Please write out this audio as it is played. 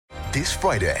This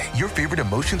Friday, your favorite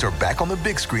emotions are back on the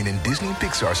big screen in Disney and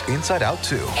Pixar's Inside Out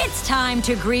 2. It's time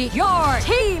to greet your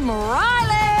Team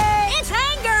Riley. It's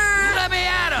anger. Let me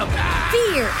at him.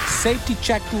 Fear. Safety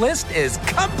checklist is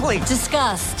complete.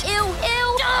 Disgust. Ew.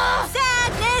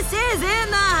 Sadness is in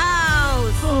the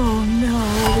house. Oh, no.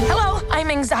 Hello, I'm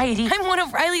anxiety. I'm one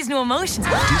of Riley's new emotions.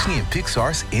 Disney and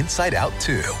Pixar's Inside Out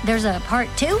 2. There's a part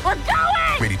 2? We're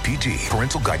going! Rated PG.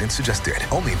 Parental guidance suggested.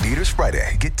 Only in theaters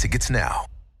Friday. Get tickets now.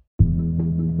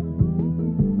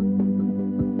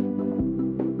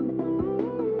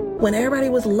 When everybody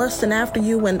was lusting after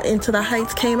you when Into the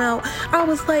Heights came out, I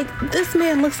was like, this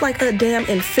man looks like a damn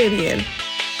amphibian.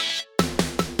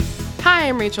 Hi,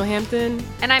 I'm Rachel Hampton.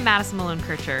 And I'm Madison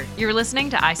Malone-Kircher. You're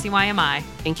listening to ICYMI.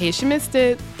 In case you missed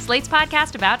it, Slate's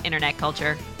podcast about internet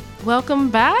culture. Welcome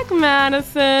back,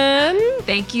 Madison.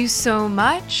 Thank you so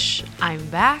much. I'm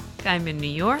back. I'm in New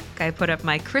York. I put up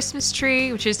my Christmas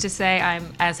tree, which is to say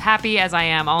I'm as happy as I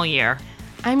am all year.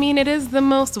 I mean, it is the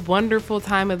most wonderful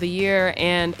time of the year,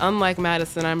 and unlike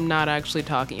Madison, I'm not actually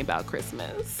talking about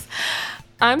Christmas.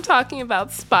 I'm talking about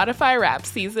Spotify rap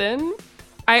season.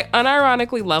 I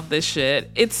unironically love this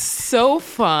shit. It's so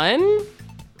fun.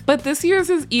 But this year's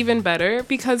is even better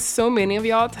because so many of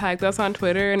y'all tagged us on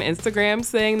Twitter and Instagram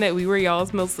saying that we were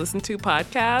y'all's most listened to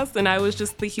podcast, and I was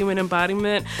just the human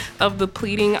embodiment of the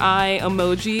pleading eye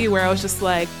emoji where I was just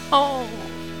like, oh.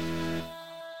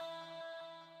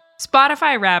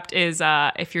 Spotify Wrapped is,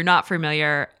 if you're not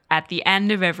familiar, at the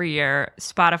end of every year,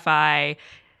 Spotify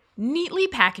neatly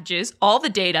packages all the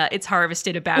data it's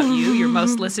harvested about you, your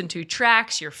most listened to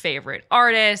tracks, your favorite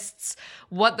artists,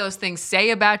 what those things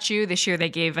say about you. This year they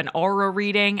gave an Aura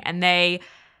reading, and they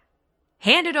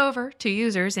hand it over to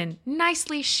users in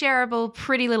nicely shareable,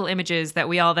 pretty little images that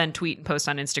we all then tweet and post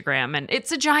on Instagram. And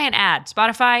it's a giant ad.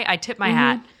 Spotify, I tip my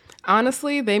hat.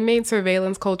 Honestly, they made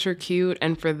surveillance culture cute,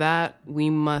 and for that,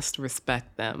 we must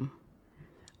respect them.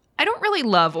 I don't really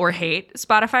love or hate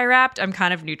Spotify Wrapped. I'm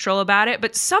kind of neutral about it,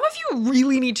 but some of you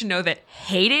really need to know that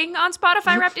hating on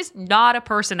Spotify Wrapped is not a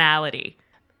personality.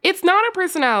 It's not a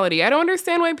personality. I don't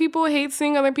understand why people hate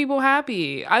seeing other people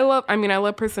happy. I love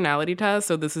personality tests,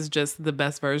 so this is just the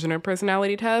best version of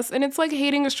personality tests, and it's like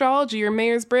hating astrology or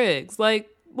Myers-Briggs. Like,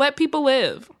 let people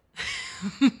live.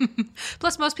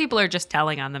 Plus, most people are just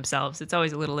telling on themselves. It's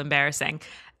always a little embarrassing.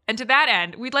 And to that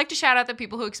end, we'd like to shout out the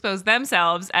people who expose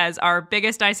themselves as our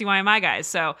biggest ICYMI guys.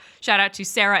 So shout out to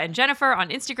Sarah and Jennifer on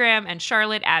Instagram, and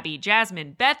Charlotte, Abby,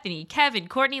 Jasmine, Bethany, Kevin,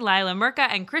 Courtney, Lila, Mirka,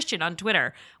 and Christian on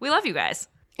Twitter. We love you guys.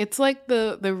 It's like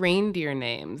the reindeer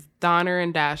names, Donner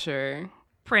and Dasher.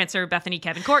 Prancer, Bethany,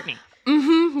 Kevin, Courtney.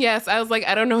 Yes, I was like,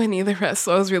 I don't know any of the rest,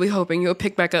 so I was really hoping you'll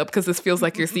pick back up because this feels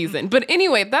like your season. But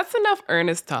anyway, that's enough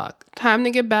earnest talk. Time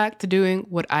to get back to doing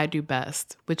what I do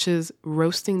best, which is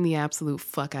roasting the absolute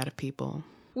fuck out of people.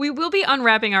 We will be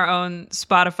unwrapping our own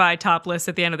Spotify top list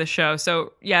at the end of the show.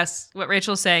 So yes, what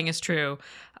Rachel's saying is true.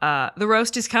 The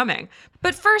roast is coming.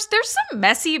 But first, there's some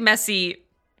messy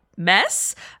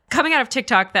mess coming out of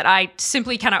TikTok that I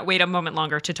simply cannot wait a moment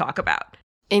longer to talk about.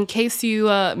 In case you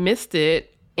missed it,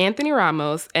 Anthony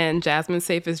Ramos and Jasmine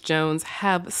Cephas Jones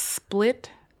have split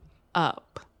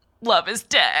up. Love is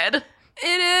dead.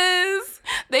 It is.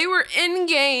 They were in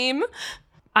game.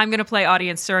 I'm going to play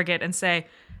audience surrogate and say,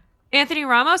 Anthony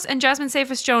Ramos and Jasmine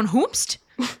Cephas Jones whoomst?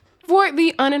 For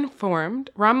the uninformed,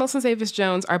 Ramos and Cephas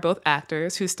Jones are both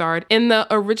actors who starred in the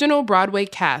original Broadway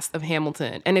cast of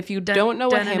Hamilton. And if you don't know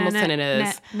what Hamilton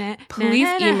is,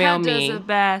 please email me.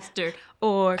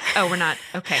 We're not.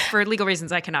 Okay, for legal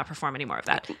reasons, I cannot perform any more of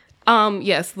that.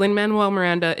 Yes, Lin-Manuel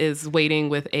Miranda is waiting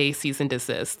with a cease and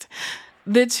desist.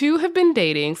 The two have been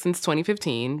dating since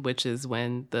 2015, which is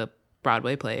when the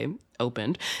Broadway play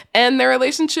opened. And their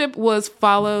relationship was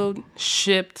followed,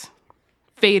 shipped,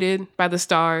 fated by the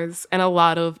stars and a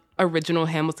lot of original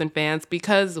Hamilton fans,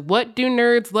 because what do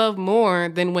nerds love more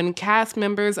than when cast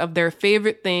members of their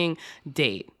favorite thing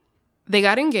date? They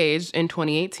got engaged in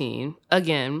 2018,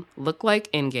 again, look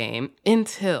like Endgame,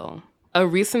 until a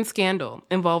recent scandal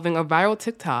involving a viral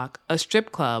TikTok, a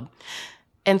strip club,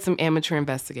 and some amateur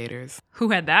investigators. Who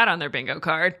had that on their bingo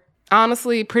card?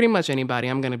 Honestly, pretty much anybody,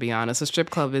 I'm going to be honest. A strip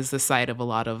club is the site of a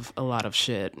lot of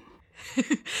shit.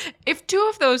 If two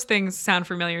of those things sound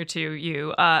familiar to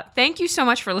you, thank you so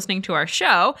much for listening to our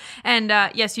show. And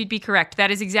yes, you'd be correct.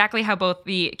 That is exactly how both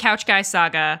the Couch Guy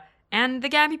saga and the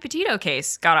Gabby Petito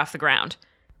case got off the ground.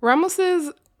 Ramos's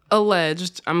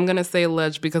alleged, I'm going to say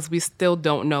alleged because we still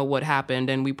don't know what happened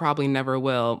and we probably never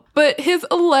will, but his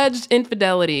alleged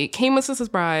infidelity came as a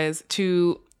surprise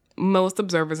to most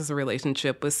observers as a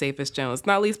relationship with Cephas Jones,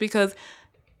 not least because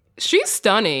she's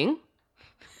stunning.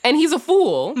 And he's a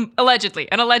fool.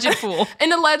 Allegedly. An alleged fool.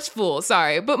 An alleged fool,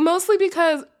 sorry. But mostly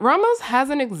because Ramos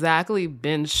hasn't exactly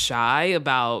been shy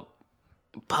about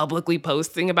publicly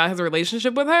posting about his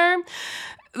relationship with her.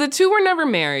 The two were never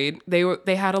married.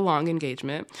 They had a long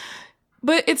engagement.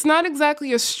 But it's not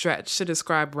exactly a stretch to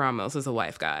describe Ramos as a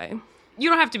wife guy. You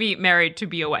don't have to be married to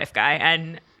be a wife guy.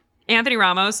 And Anthony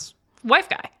Ramos, wife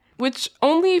guy. Which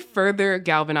only further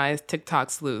galvanized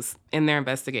TikTok sleuths in their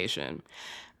investigation.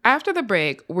 After the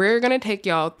break, we're going to take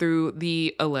y'all through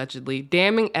the allegedly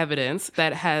damning evidence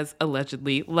that has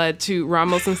allegedly led to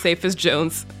Ramos and Cephas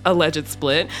Jones' alleged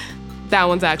split. That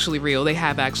one's actually real. They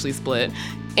have actually split.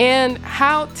 And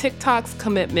how TikTok's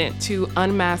commitment to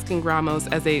unmasking Ramos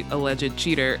as a alleged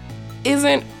cheater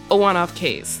isn't a one-off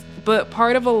case, but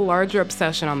part of a larger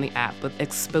obsession on the app with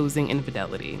exposing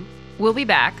infidelity. We'll be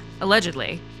back,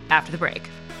 allegedly, after the break.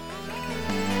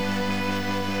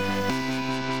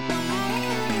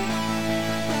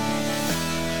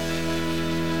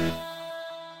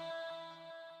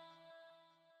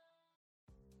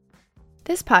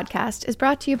 This podcast is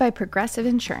brought to you by Progressive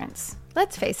Insurance.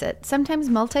 Let's face it, sometimes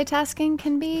multitasking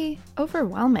can be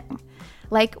overwhelming.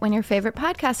 Like when your favorite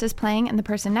podcast is playing and the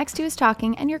person next to you is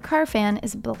talking and your car fan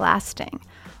is blasting,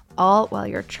 all while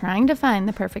you're trying to find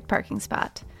the perfect parking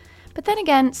spot. But then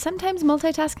again, sometimes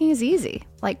multitasking is easy,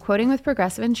 like quoting with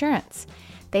Progressive Insurance.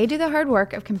 They do the hard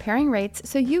work of comparing rates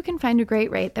so you can find a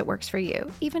great rate that works for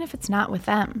you, even if it's not with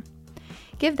them.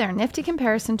 Give their nifty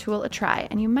comparison tool a try,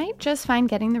 and you might just find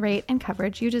getting the rate and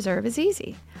coverage you deserve is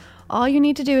easy. All you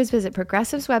need to do is visit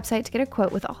Progressive's website to get a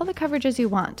quote with all the coverages you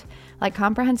want, like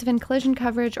comprehensive and collision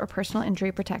coverage or personal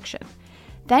injury protection.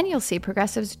 Then you'll see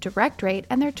Progressive's direct rate,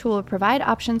 and their tool will provide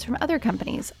options from other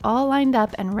companies, all lined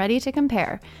up and ready to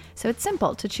compare, so it's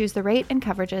simple to choose the rate and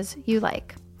coverages you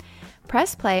like.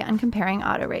 Press play on comparing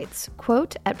auto rates.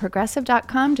 Quote at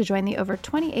Progressive.com to join the over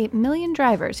 28 million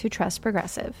drivers who trust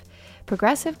Progressive.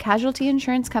 Progressive Casualty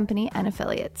Insurance Company and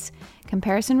Affiliates.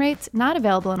 Comparison rates not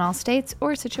available in all states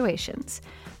or situations.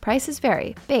 Prices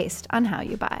vary based on how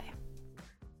you buy.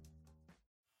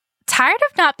 Tired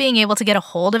of not being able to get a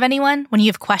hold of anyone when you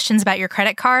have questions about your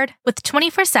credit card? With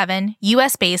 24/7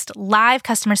 US-based live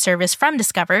customer service from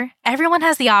Discover, everyone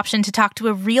has the option to talk to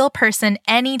a real person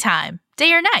anytime,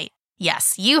 day or night.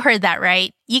 Yes, you heard that right.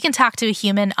 You can talk to a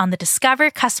human on the Discover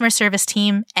customer service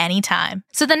team anytime.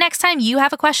 So the next time you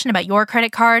have a question about your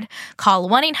credit card, call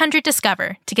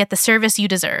 1-800-DISCOVER to get the service you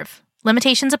deserve.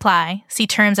 Limitations apply. See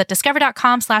terms at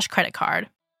discover.com/creditcard.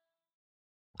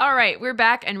 All right, we're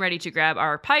back and ready to grab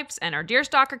our pipes and our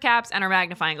deerstalker caps and our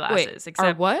magnifying glasses. Wait,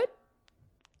 our what?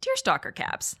 Deerstalker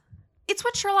caps. It's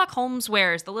what Sherlock Holmes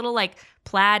wears, the little,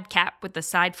 plaid cap with the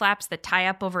side flaps that tie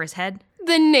up over his head.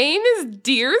 The name is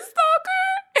Deerstalker?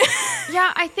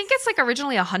 Yeah, I think it's,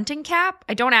 originally a hunting cap.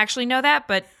 I don't actually know that,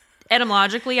 but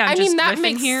etymologically, I'm just that riffing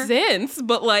makes here. sense,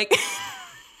 but,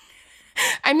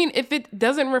 if it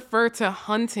doesn't refer to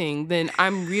hunting, then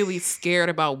I'm really scared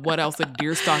about what else a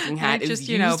deerstalking hat is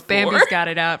used for. Bambi's got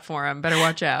it out for him. Better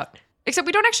watch out. Except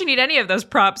we don't actually need any of those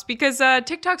props because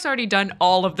TikTok's already done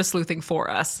all of the sleuthing for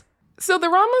us. So the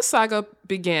Ramos saga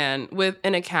began with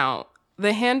an account.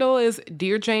 The handle is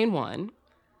Dear Jane 1,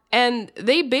 and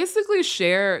they basically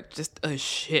share just a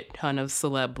shit ton of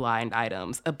celeb blind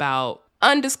items about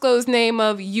undisclosed name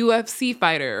of UFC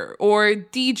fighter or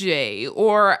DJ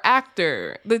or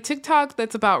actor. The TikTok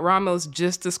that's about Ramos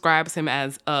just describes him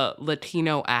as a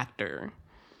Latino actor.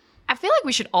 I feel like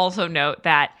we should also note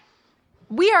that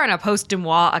we are in a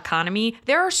post-Demois economy.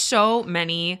 There are so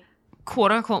many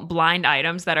quote-unquote blind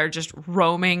items that are just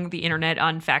roaming the internet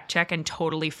unfact-check and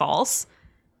totally false.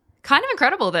 Kind of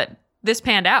incredible that this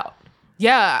panned out.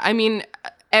 Yeah,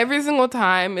 every single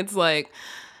time it's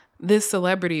this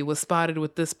celebrity was spotted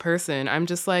with this person, I'm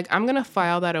just I'm going to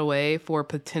file that away for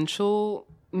potential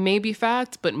maybe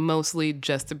fact, but mostly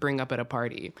just to bring up at a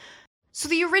party. So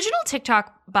the original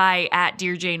TikTok by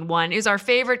 @DearJane1 is our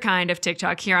favorite kind of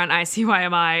TikTok here on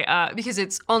ICYMI because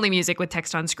it's only music with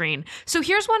text on screen. So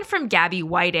here's one from Gabby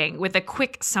Whiting with a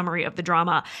quick summary of the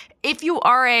drama. If you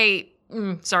are a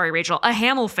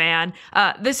Hamill fan,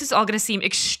 this is all going to seem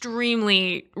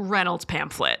extremely Reynolds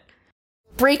pamphlet.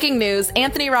 Breaking news,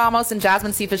 Anthony Ramos and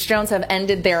Jasmine Cephas Jones have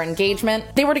ended their engagement.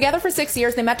 They were together for 6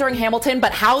 years, they met during Hamilton,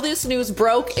 but how this news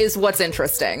broke is what's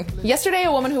interesting. Yesterday,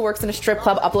 a woman who works in a strip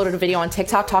club uploaded a video on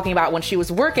TikTok talking about when she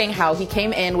was working, how he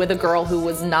came in with a girl who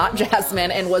was not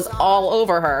Jasmine and was all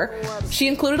over her. She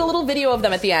included a little video of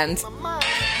them at the end.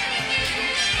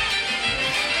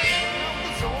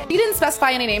 He didn't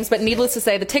specify any names, but needless to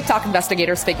say, the TikTok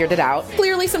investigators figured it out.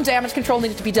 Clearly, some damage control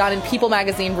needed to be done, and People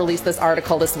magazine released this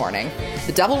article this morning.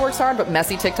 The devil works hard, but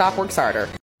messy TikTok works harder.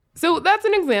 So that's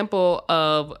an example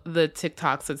of the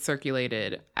TikToks that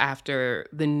circulated after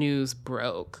the news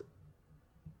broke.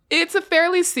 It's a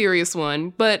fairly serious one,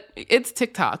 but it's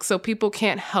TikTok, so people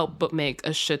can't help but make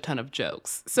a shit ton of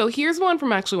jokes. So here's one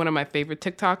from actually one of my favorite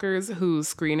TikTokers whose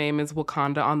screen name is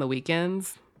Wakanda on the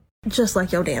Weekends. Just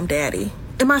like your damn daddy.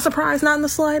 Am I surprised? Not in the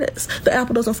slightest. The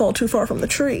apple doesn't fall too far from the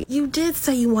tree. You did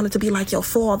say you wanted to be like your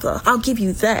father. I'll give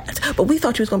you that. But we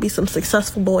thought you was going to be some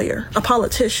successful lawyer, a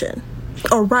politician,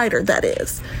 a writer, that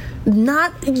is.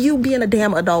 Not you being a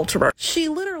damn adulterer.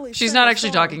 She's not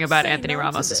actually talking about Anthony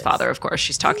Ramos' father, of course.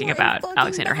 She's talking about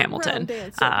Alexander Hamilton,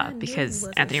 because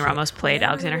Anthony Ramos played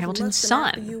Alexander Hamilton's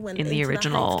son in the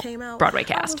original Broadway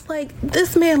cast. I was like,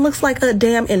 this man looks like a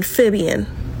damn amphibian.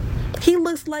 He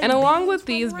looks like... And along with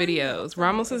these videos,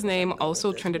 Ramos's name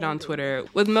also trended on Twitter,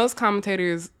 with most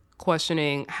commentators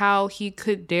questioning how he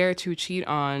could dare to cheat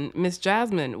on Miss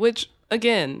Jasmine, which,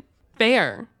 again,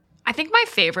 fair. I think my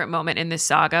favorite moment in this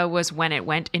saga was when it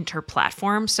went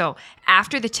inter-platform. So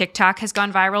after the TikTok has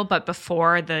gone viral, but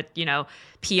before the,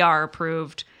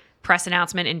 PR-approved press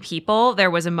announcement in People,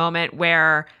 there was a moment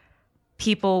where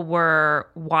people were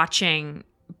watching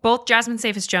both Jasmine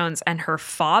Cephas-Jones and her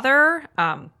father,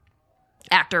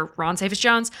 actor Ron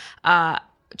Cephas-Jones,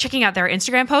 checking out their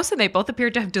Instagram posts, and they both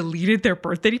appeared to have deleted their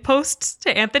birthday posts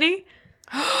to Anthony.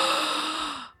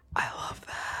 I love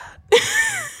that.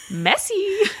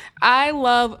 Messy. I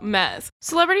love mess.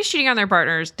 Celebrities cheating on their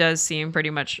partners does seem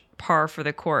pretty much par for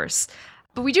the course.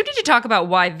 But we do need to talk about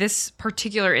why this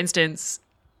particular instance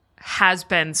has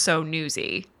been so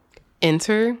newsy.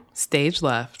 Enter, stage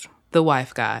left, the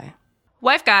wife guy.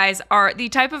 Wife guys are the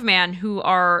type of man who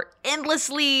are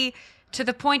endlessly, to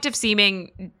the point of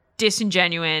seeming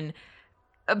disingenuine,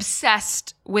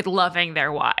 obsessed with loving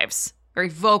their wives. Very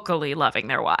vocally loving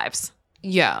their wives.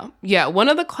 Yeah. One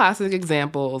of the classic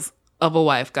examples of a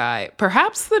wife guy,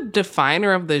 perhaps the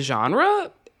definer of the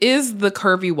genre, is the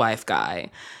curvy wife guy,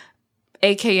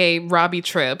 aka Robbie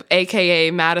Tripp,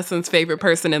 aka Madison's favorite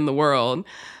person in the world,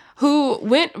 who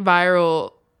went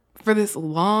viral for this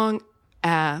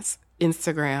long-ass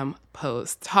Instagram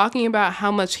post talking about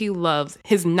how much he loves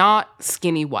his not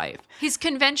skinny wife. His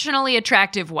conventionally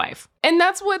attractive wife. And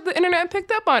that's what the internet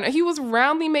picked up on. He was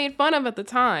roundly made fun of at the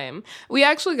time. We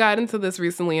actually got into this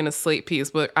recently in a Slate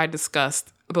piece, but I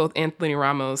discussed both Anthony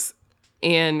Ramos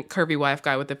and curvy wife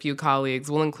guy with a few colleagues.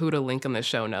 We'll include a link in the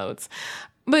show notes.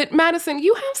 But Madison,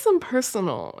 you have some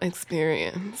personal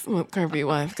experience with curvy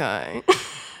wife guy.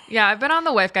 Yeah, I've been on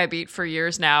the wife guy beat for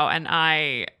years now, and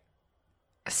I,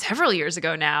 several years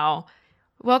ago now,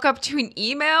 woke up to an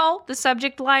email, the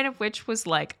subject line of which was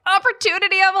like,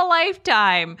 opportunity of a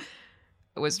lifetime.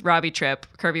 It was Robbie Tripp,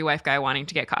 curvy wife guy, wanting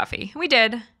to get coffee. We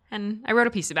did, and I wrote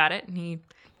a piece about it, and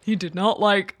he did not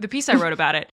like the piece I wrote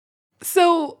about it.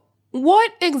 So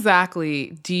what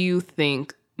exactly do you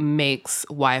think makes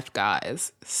wife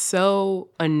guys so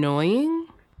annoying?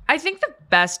 I think the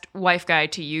best wife guy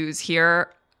to use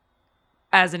here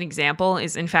as an example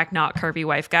is in fact not curvy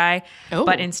wife guy,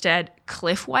 but instead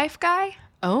Cliff wife guy.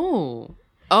 Oh.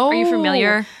 Are you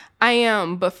familiar? I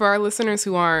am, but for our listeners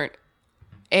who aren't,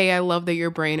 A, I love that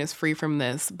your brain is free from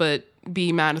this, but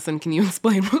B, Madison, can you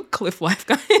explain what Cliff wife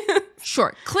guy is?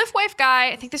 Sure. Cliff wife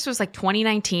guy, I think this was like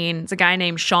 2019. It's a guy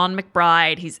named Sean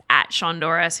McBride. He's at Sean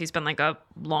Doris. He's been like a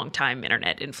longtime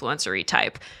internet influencer-y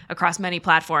type across many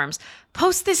platforms.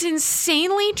 Posts this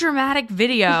insanely dramatic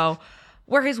video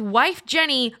where his wife,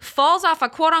 Jenny, falls off a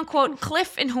quote-unquote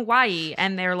cliff in Hawaii,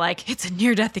 and they're like, it's a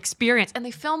near-death experience. And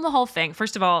they film the whole thing.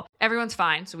 First of all, everyone's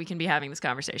fine, so we can be having this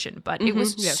conversation. But it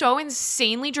was so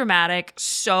insanely dramatic,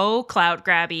 so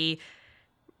clout-grabby,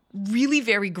 really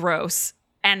very gross,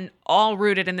 and all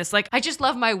rooted in this, like, I just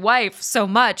love my wife so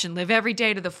much and live every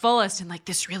day to the fullest, and, like,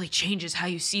 this really changes how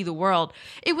you see the world.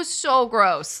 It was so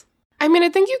gross. I mean, I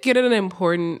think you get at an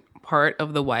important part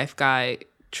of the wife guy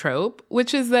trope,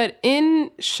 which is that in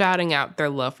shouting out their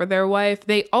love for their wife,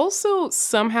 they also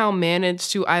somehow manage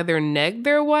to either neg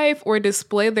their wife or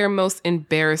display their most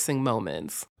embarrassing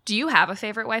moments. Do you have a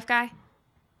favorite wife guy?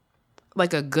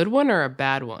 Like a good one or a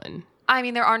bad one? I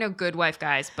mean, there are no good wife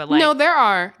guys, but like... No, there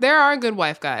are. There are good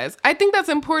wife guys. I think that's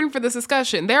important for this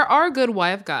discussion. There are good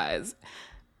wife guys.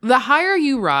 The higher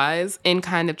you rise in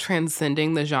kind of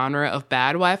transcending the genre of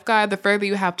bad wife guy, the further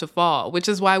you have to fall, which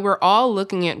is why we're all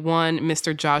looking at one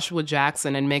Mr. Joshua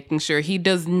Jackson and making sure he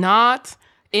does not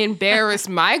embarrass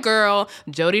my girl,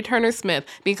 Jodie Turner-Smith,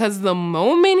 because the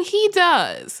moment he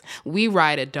does, we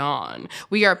ride at dawn.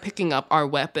 We are picking up our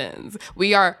weapons.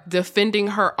 We are defending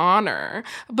her honor.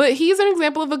 But he's an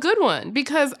example of a good one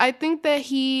because I think that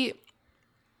he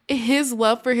his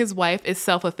love for his wife is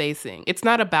self-effacing. It's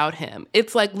not about him.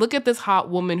 It's like, look at this hot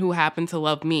woman who happened to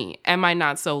love me. Am I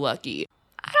not so lucky?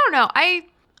 I don't know.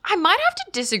 I might have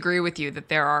to disagree with you that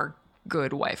there are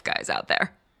good wife guys out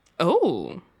there.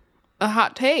 Oh, a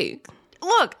hot take.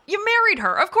 Look, you married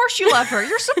her. Of course you love her.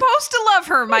 You're supposed to love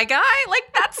her, my guy.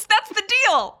 Like, that's the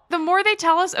deal. The more they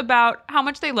tell us about how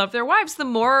much they love their wives, the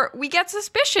more we get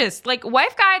suspicious. Like,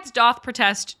 wife guides doth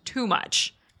protest too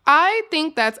much. I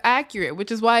think that's accurate,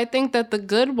 which is why I think that the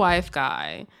good wife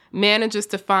guy manages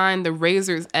to find the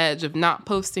razor's edge of not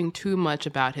posting too much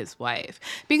about his wife.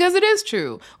 Because it is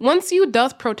true. Once you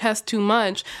doth protest too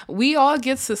much, we all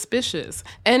get suspicious.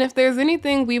 And if there's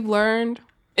anything we've learned,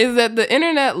 is that the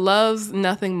internet loves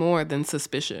nothing more than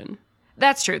suspicion.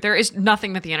 That's true. There is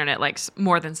nothing that the internet likes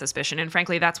more than suspicion. And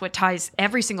frankly, that's what ties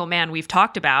every single man we've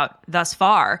talked about thus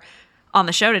far on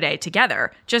the show today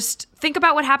together. Just think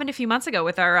about what happened a few months ago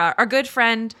with our good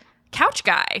friend Couch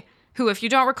Guy, who, if you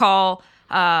don't recall,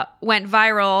 went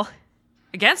viral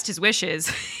against his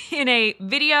wishes in a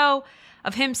video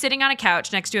of him sitting on a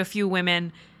couch next to a few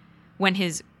women when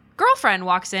his girlfriend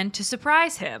walks in to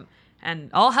surprise him.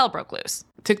 And all hell broke loose.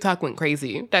 TikTok went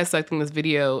crazy dissecting this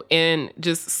video and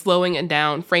just slowing it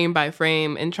down frame by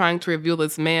frame and trying to reveal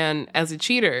this man as a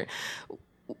cheater,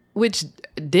 which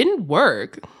didn't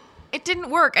work. It didn't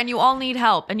work, and you all need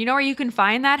help. And you know where you can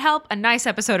find that help? A nice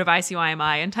episode of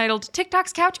ICYMI entitled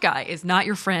TikTok's Couch Guy is Not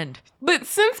Your Friend. But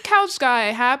since Couch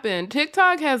Guy happened,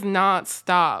 TikTok has not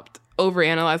stopped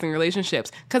overanalyzing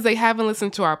relationships because they haven't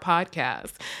listened to our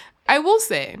podcast. I will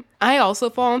say, I also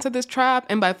fall into this trap,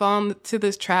 and by falling into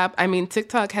this trap, I mean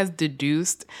TikTok has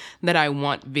deduced that I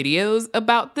want videos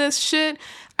about this shit.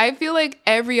 I feel like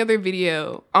every other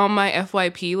video on my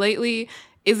FYP lately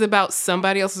is about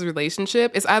somebody else's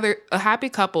relationship. It's either a happy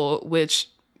couple, which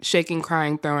shaking,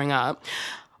 crying, throwing up,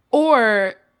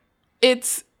 or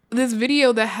it's this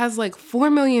video that has like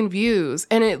 4 million views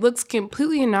and it looks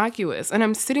completely innocuous. And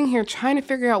I'm sitting here trying to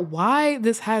figure out why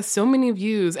this has so many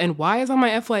views and why it's on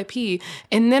my FYP.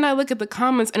 And then I look at the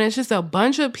comments and it's just a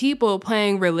bunch of people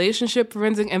playing relationship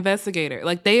forensic investigator.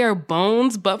 Like they are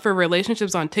Bones, but for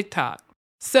relationships on TikTok.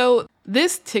 So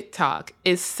this TikTok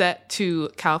is set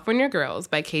to California Girls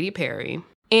by Katy Perry.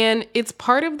 And it's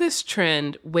part of this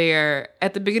trend where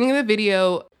at the beginning of the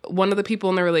video, one of the people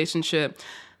in the relationship,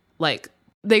 like,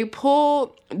 they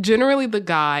pull generally the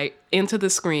guy into the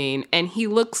screen and he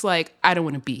looks like, I don't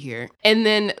want to be here. And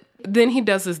then he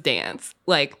does this dance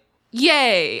like,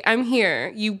 yay, I'm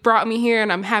here. You brought me here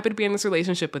and I'm happy to be in this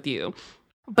relationship with you.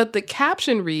 But the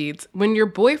caption reads, when your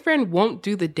boyfriend won't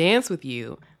do the dance with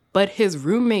you, but his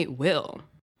roommate will.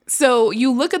 So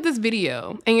you look at this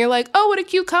video and you're like, oh, what a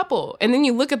cute couple. And then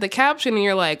you look at the caption and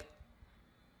you're like,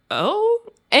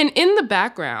 oh? And in the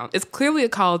background, it's clearly a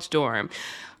college dorm.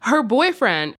 Her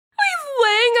boyfriend, he's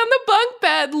laying on the bunk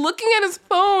bed, looking at his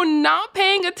phone, not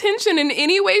paying attention in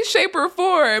any way, shape, or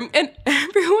form. And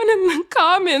everyone in the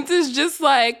comments is just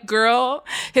like, girl,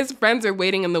 his friends are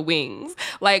waiting in the wings.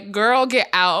 Like, girl, get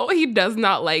out. He does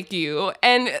not like you.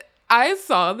 And I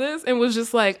saw this and was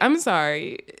just like, I'm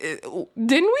sorry. Didn't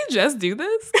we just do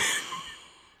this?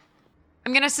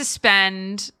 I'm going to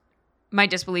suspend my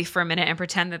disbelief for a minute and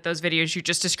pretend that those videos you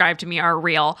just described to me are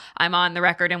real. I'm on the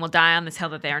record and will die on this hill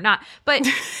that they are not. But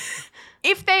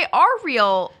if they are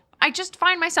real, I just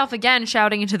find myself again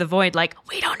shouting into the void like,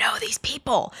 we don't know these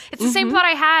people. It's the same thought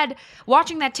I had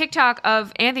watching that TikTok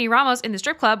of Anthony Ramos in the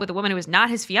strip club with a woman who was not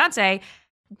his fiance.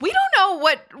 We don't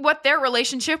know what their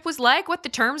relationship was like, what the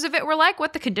terms of it were like,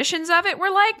 what the conditions of it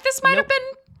were like. This might have been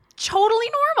totally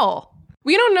normal.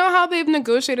 We don't know how they've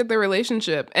negotiated their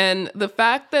relationship. And the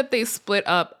fact that they split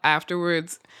up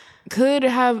afterwards could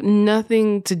have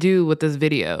nothing to do with this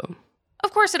video.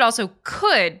 Of course it also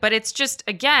could, but it's just,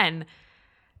 again,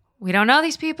 we don't know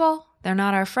these people. They're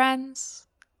not our friends.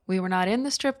 We were not in the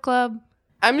strip club.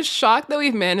 I'm shocked that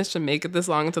we've managed to make it this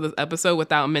long into this episode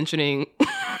without mentioning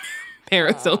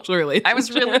parasocial relationships. I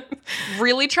was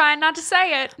really trying not to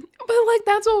say it. But, like,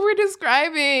 that's what we're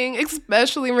describing,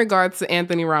 especially in regards to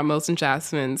Anthony Ramos and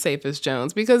Jasmine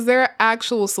Cephas-Jones, because they're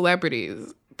actual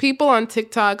celebrities. People on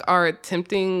TikTok are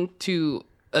attempting to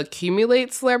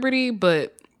accumulate celebrity,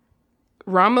 but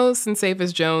Ramos and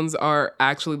Cephas-Jones are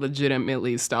actually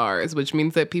legitimately stars, which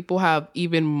means that people have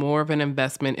even more of an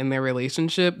investment in their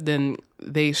relationship than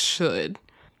they should.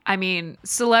 I mean,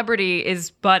 celebrity is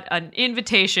but an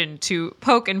invitation to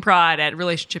poke and prod at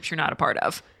relationships you're not a part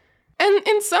of. And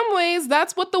in some ways,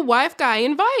 that's what the wife guy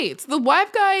invites. The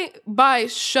wife guy, by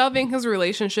shoving his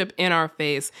relationship in our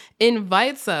face,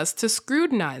 invites us to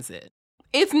scrutinize it.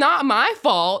 It's not my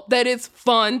fault that it's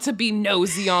fun to be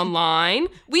nosy online.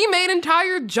 We made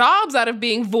entire jobs out of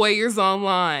being voyeurs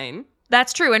online.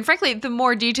 That's true. And frankly, the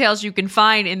more details you can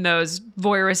find in those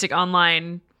voyeuristic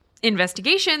online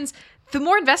investigations, the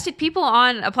more invested people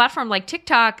on a platform like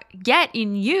TikTok get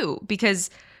in you, because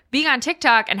being on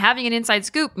TikTok and having an inside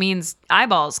scoop means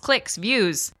eyeballs, clicks,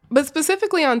 views. But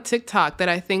specifically on TikTok, that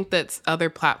I think that other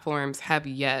platforms have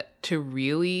yet to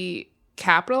really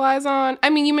capitalize on.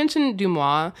 I mean, you mentioned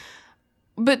Dumois,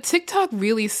 but TikTok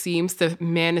really seems to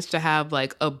manage to have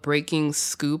like a breaking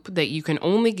scoop that you can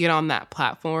only get on that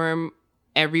platform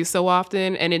every so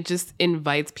often, and it just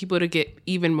invites people to get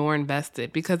even more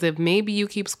invested, because if maybe you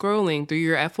keep scrolling through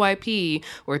your FYP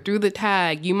or through the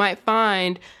tag, you might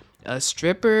find a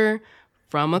stripper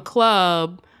from a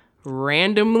club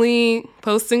randomly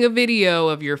posting a video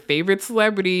of your favorite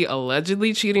celebrity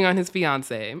allegedly cheating on his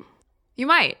fiance. You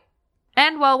might.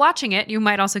 And while watching it, you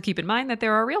might also keep in mind that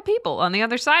there are real people on the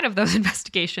other side of those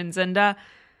investigations. And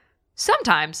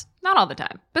sometimes, not all the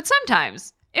time, but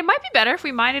sometimes, it might be better if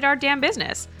we minded our damn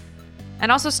business.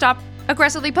 And also stop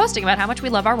aggressively posting about how much we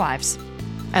love our wives.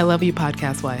 I love you,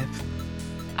 podcast wife.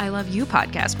 I love you,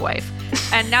 podcast wife.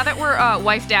 And now that we're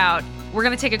wifed out, we're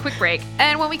going to take a quick break.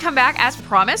 And when we come back, as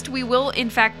promised, we will in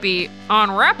fact be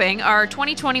unwrapping our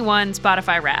 2021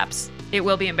 Spotify Wraps. It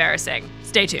will be embarrassing.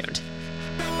 Stay tuned.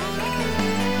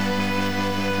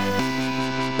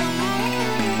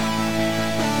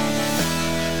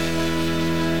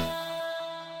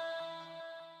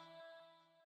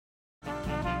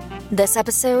 This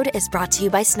episode is brought to you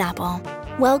by Snapple.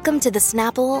 Welcome to the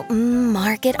Snapple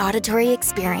Market Auditory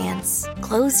Experience.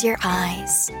 Close your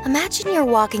eyes. Imagine you're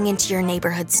walking into your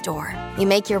neighborhood store. You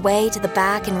make your way to the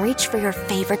back and reach for your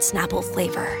favorite Snapple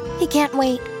flavor. You can't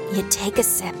wait. You take a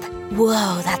sip.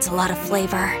 Whoa, that's a lot of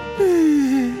flavor.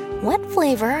 What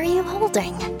flavor are you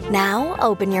holding? Now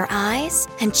open your eyes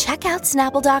and check out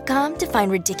Snapple.com to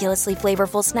find ridiculously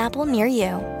flavorful Snapple near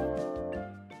you.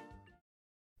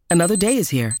 Another day is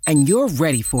here, and you're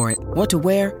ready for it. What to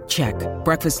wear? Check.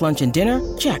 Breakfast, lunch, and dinner?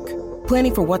 Check.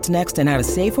 Planning for what's next and how to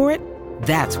save for it?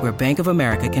 That's where Bank of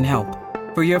America can help.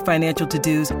 For your financial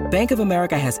to-dos, Bank of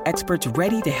America has experts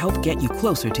ready to help get you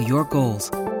closer to your goals.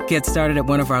 Get started at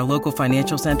one of our local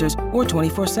financial centers or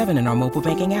 24/7 in our mobile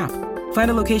banking app.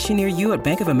 Find a location near you at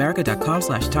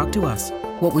bankofamerica.com/talktous.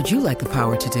 What would you like the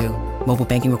power to do? Mobile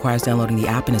banking requires downloading the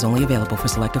app and is only available for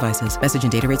select devices. Message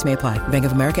and data rates may apply. Bank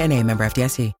of America NA, member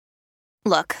FDIC.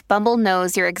 Look, Bumble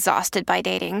knows you're exhausted by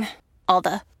dating. All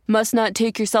the must not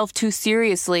take yourself too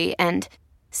seriously and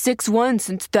 6'1"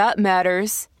 since that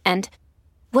matters. And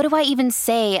what do I even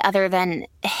say other than,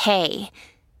 hey?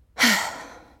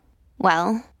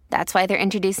 Well, that's why they're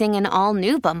introducing an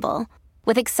all-new Bumble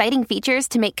with exciting features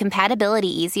to make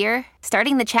compatibility easier,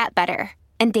 starting the chat better,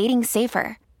 and dating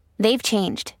safer. They've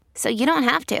changed, so you don't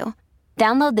have to.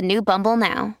 Download the new Bumble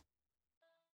now.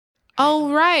 All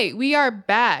right, we are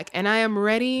back, and I am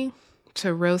ready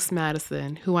to roast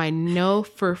Madison, who I know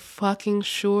for fucking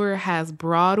sure has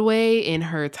Broadway in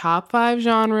her top 5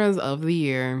 genres of the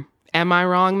year. Am I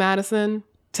wrong, Madison?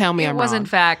 Tell me I'm wrong. It was, in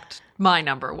fact, my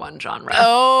number one genre.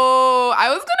 Oh, I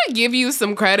was going to give you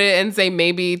some credit and say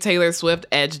maybe Taylor Swift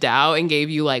edged out and gave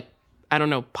you, like, I don't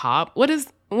know, pop. What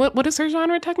is her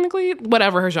genre technically?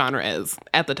 Whatever her genre is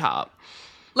at the top.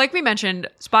 Like we mentioned,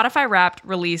 Spotify Wrapped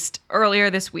released earlier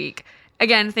this week.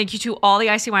 Again, thank you to all the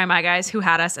ICYMI guys who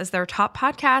had us as their top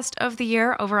podcast of the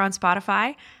year over on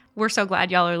Spotify. We're so glad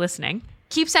y'all are listening.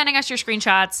 Keep sending us your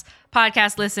screenshots,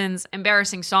 podcast listens,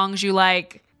 embarrassing songs you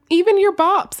like. Even your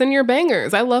bops and your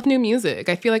bangers. I love new music.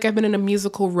 I feel like I've been in a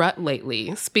musical rut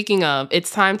lately. Speaking of,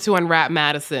 it's time to unwrap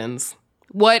Madison's.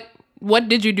 What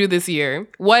did you do this year?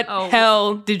 What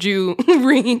hell did you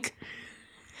wreak?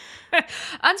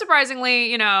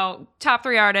 Unsurprisingly, top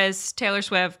 3 artists, Taylor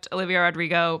Swift, Olivia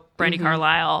Rodrigo, Brandi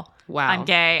Carlile. Wow. I'm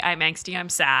gay, I'm angsty, I'm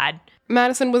sad.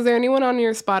 Madison, was there anyone on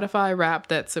your Spotify Wrap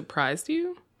that surprised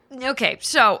you? Okay,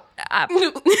 so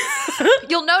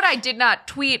you'll note I did not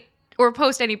tweet or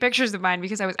post any pictures of mine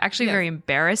because I was actually very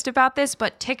embarrassed about this,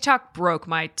 but TikTok broke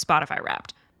my Spotify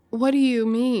Wrapped. What do you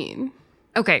mean?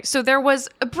 Okay, so there was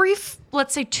a brief,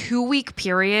 let's say 2-week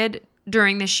period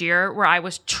during this year where I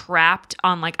was trapped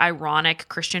on like ironic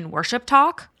Christian worship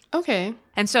talk. Okay.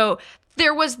 And so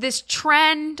there was this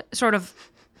trend, sort of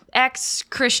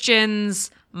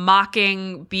ex-Christians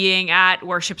mocking being at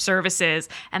worship services.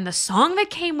 And the song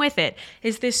that came with it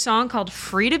is this song called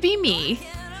Free to Be Me.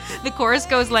 The chorus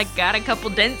goes like, got a couple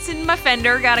dents in my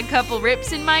fender, got a couple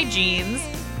rips in my jeans.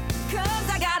 'Cause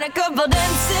I got a couple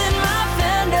dents in my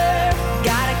fender,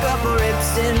 got a couple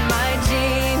rips in my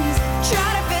jeans. Try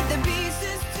to fit the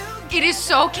pieces together. It is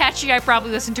so catchy, I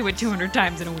probably listen to it 200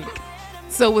 times in a week.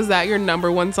 So was that your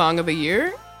number 1 song of the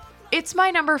year? It's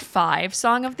my number 5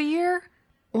 song of the year.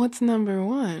 What's number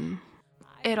 1?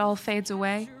 It All Fades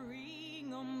Away.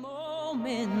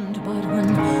 But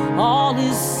when all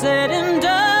is said and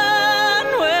done,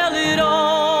 well, it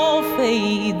all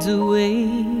fades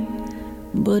away.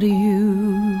 But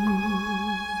you.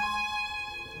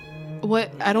 What?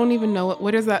 I don't even know.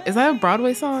 What is that? Is that a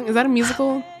Broadway song? Is that a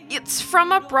musical? It's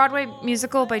from a Broadway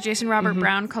musical by Jason Robert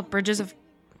Brown called Bridges of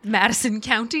Madison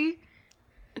County.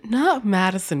 Not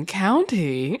Madison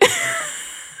County.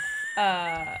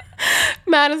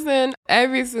 Madison,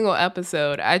 every single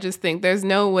episode, I just think there's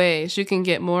no way she can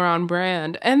get more on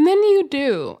brand. And then you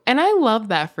do. And I love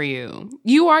that for you.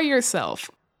 You are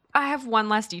yourself. I have one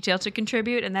last detail to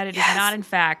contribute, and that it is not, in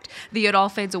fact, the It All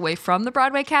Fades Away from the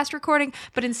Broadway cast recording,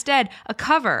 but instead a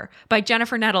cover by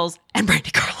Jennifer Nettles and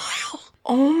Brandi Carlile.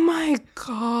 Oh my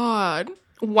God.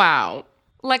 Wow.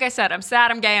 Like I said, I'm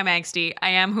sad, I'm gay, I'm angsty. I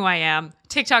am who I am.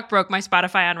 TikTok broke my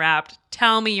Spotify Unwrapped.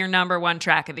 Tell me your number 1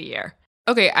 track of the year.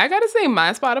 Okay, I gotta say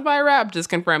my Spotify Wrapped just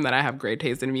confirmed that I have great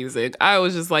taste in music. I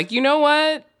was just like, you know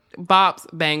what? Bops,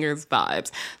 bangers,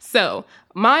 vibes. So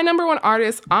my number 1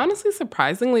 artist, honestly,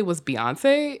 surprisingly, was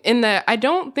Beyonce, in that I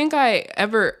don't think I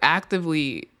ever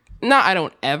actively, not I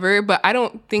don't ever, but I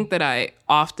don't think that I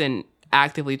often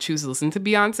actively choose to listen to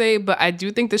Beyonce, but I do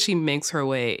think that she makes her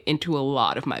way into a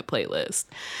lot of my playlist.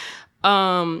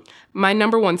 My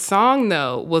number 1 song,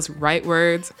 though, was Right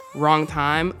Words, Wrong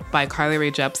Time by Carly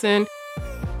Rae Jepsen.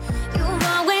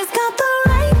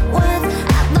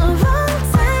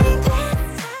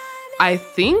 I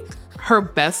think her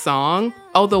best song,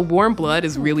 although Warm Blood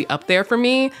is really up there for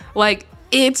me, like,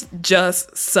 it's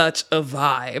just such a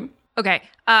vibe. Okay,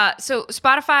 so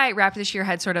Spotify Wrapped this year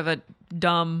had sort of a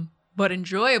dumb but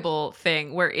enjoyable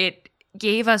thing where it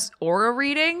gave us aura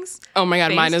readings. Oh my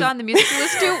God, mine is... based on the music you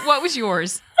listen to. What was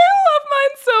yours? I love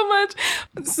mine so much.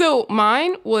 So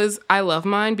mine was, I love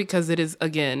mine because it is,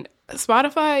 again,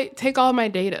 Spotify, take all my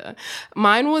data.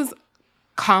 Mine was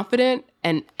confident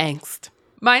and angst.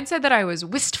 Mine said that I was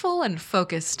wistful and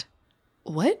focused.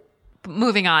 What?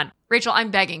 Moving on. Rachel, I'm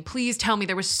begging. Please tell me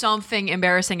there was something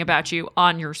embarrassing about you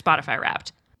on your Spotify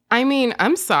Wrapped. I mean,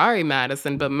 I'm sorry,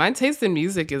 Madison, but my taste in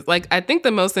music is like, I think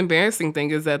the most embarrassing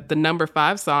thing is that the number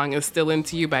 5 song is Still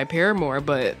Into You by Paramore,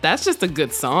 but that's just a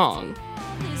good song.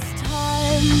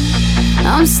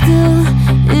 I'm still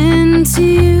into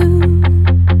you.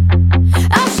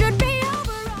 I should be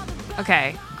over.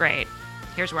 Okay, great.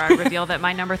 Here's where I reveal that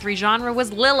my number 3 genre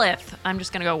was Lilith. I'm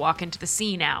just gonna go walk into the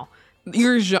sea now.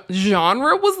 Your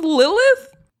genre was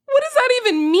Lilith? What does that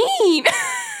even mean?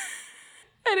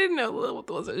 I didn't know Lilith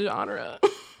was a genre.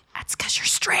 That's because you're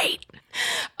straight.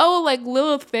 Oh, like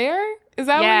Lilith Fair? Is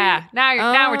that yeah,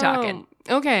 now we're talking.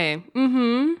 Okay.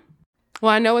 Mm-hmm.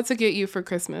 Well, I know what to get you for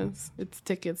Christmas. It's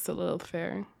tickets to Lilith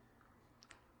Fair.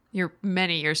 You're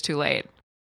many years too late.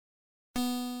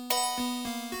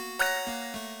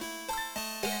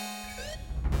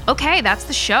 Okay, that's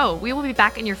the show. We will be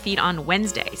back in your feed on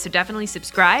Wednesday, so definitely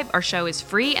subscribe. Our show is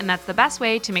free, and that's the best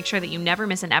way to make sure that you never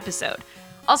miss an episode.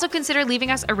 Also consider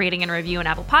leaving us a rating and review on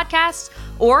Apple Podcasts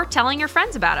or telling your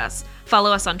friends about us.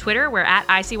 Follow us on Twitter. We're at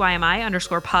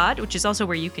ICYMI_pod, which is also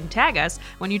where you can tag us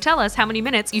when you tell us how many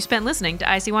minutes you spent listening to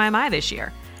ICYMI this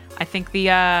year. I think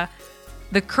the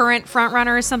current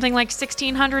frontrunner is something like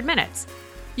 1,600 minutes.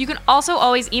 You can also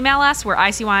always email us. We're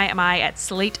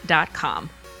ICYMI@slate.com.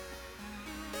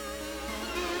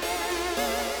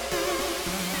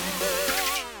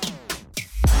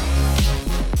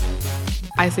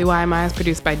 ICYMI is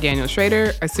produced by Daniel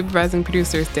Schrader. Our supervising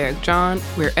producer is Derek John.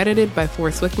 We're edited by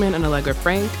Forrest Wickman and Allegra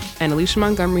Frank. And Alicia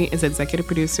Montgomery is executive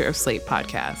producer of Slate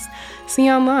Podcasts. See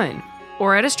you online.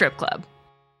 Or at a strip club.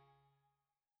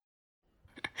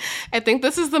 I think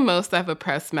this is the most I've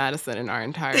oppressed Madison in our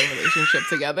entire relationship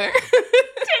together.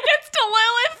 Tickets to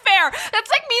Lilith Fair. That's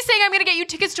like me saying I'm going to get you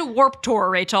tickets to Warped Tour,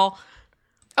 Rachel.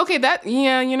 Okay,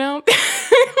 you know.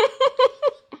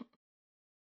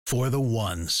 For the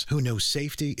ones who know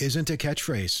safety isn't a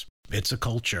catchphrase, it's a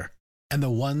culture. And the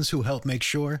ones who help make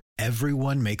sure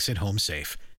everyone makes it home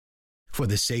safe. For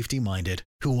the safety-minded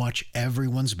who watch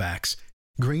everyone's backs,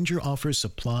 Grainger offers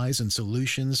supplies and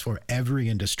solutions for every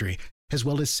industry, as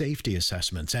well as safety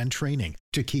assessments and training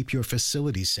to keep your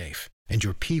facilities safe and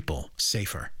your people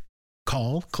safer.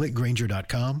 Call, click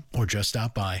Grainger.com, or just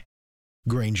stop by.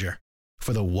 Grainger,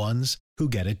 for the ones who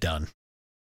get it done.